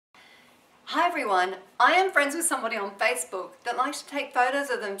Hi everyone, I am friends with somebody on Facebook that likes to take photos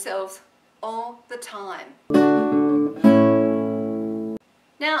of themselves all the time.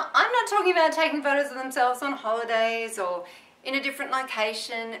 Now, I'm not talking about taking photos of themselves on holidays or in a different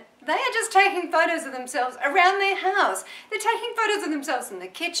location. They are just taking photos of themselves around their house. They're taking photos of themselves in the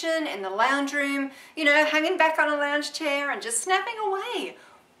kitchen, in the lounge room, you know, hanging back on a lounge chair and just snapping away.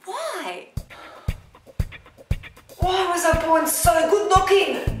 Why? Why was I born so good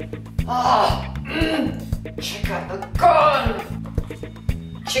looking? Check out the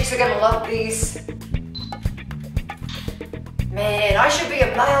gun. Chicks are gonna love these. Man, I should be a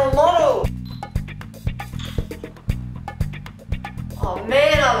male model. Oh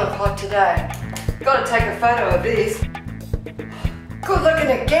man, I look hot today. Gotta take a photo of this. Good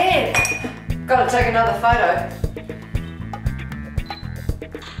looking again. Gotta take another photo.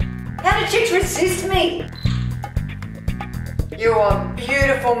 How do chicks resist me? You're a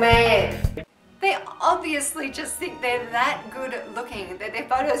beautiful man. They obviously just think they're that good looking that their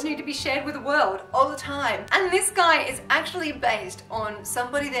photos need to be shared with the world all the time. And this guy is actually based on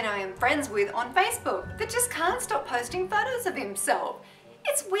somebody that I am friends with on Facebook that just can't stop posting photos of himself.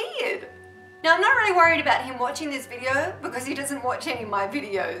 It's weird. Now, I'm not really worried about him watching this video because he doesn't watch any of my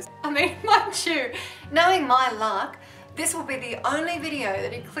videos. I mean, mind you, knowing my luck, this will be the only video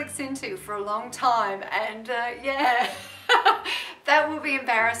that he clicks into for a long time, and yeah, that will be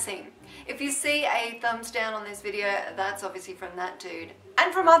embarrassing. If you see a thumbs down on this video, that's obviously from that dude.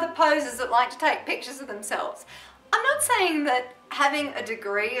 And from other posers that like to take pictures of themselves. I'm not saying that having a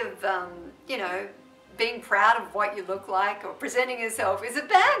degree of, you know, being proud of what you look like or presenting yourself is a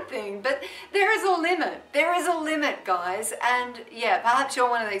bad thing, but there is a limit. There is a limit, guys. And yeah, perhaps you're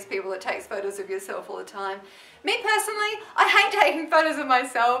one of these people that takes photos of yourself all the time. Me personally, I hate taking photos of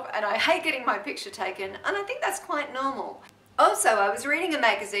myself and I hate getting my picture taken, and I think that's quite normal. Also, I was reading a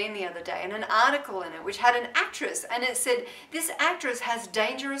magazine the other day and an article in it which had an actress, and it said, this actress has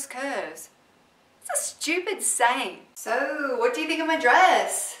dangerous curves. It's a stupid saying. So, what do you think of my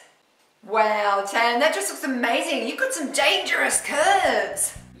dress? Wow, Tan, that just looks amazing. You've got some dangerous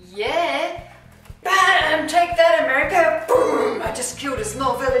curves. Yeah. Bam! Take that, America. Boom! I just killed a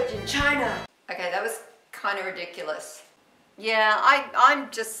small village in China. Okay, that was kind of ridiculous. Yeah, I'm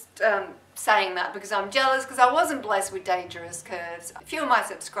just saying that because I'm jealous because I wasn't blessed with dangerous curves. A few of my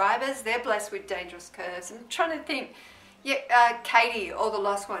subscribers, they're blessed with dangerous curves. I'm trying to think. Yeah, Katie, or the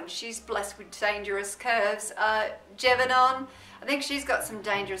lost one, she's blessed with dangerous curves. Jevanon, I think she's got some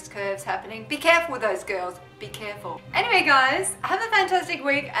dangerous curves happening. Be careful with those girls. Be careful. Anyway, guys, have a fantastic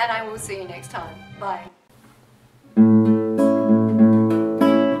week and I will see you next time. Bye.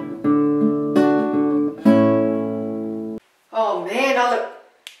 Oh man,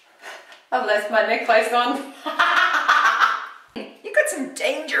 I've left my necklace on. You've got some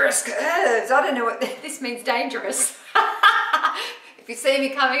dangerous curves. I don't know what this means, dangerous. If you see me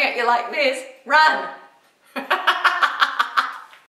coming at you like this, run.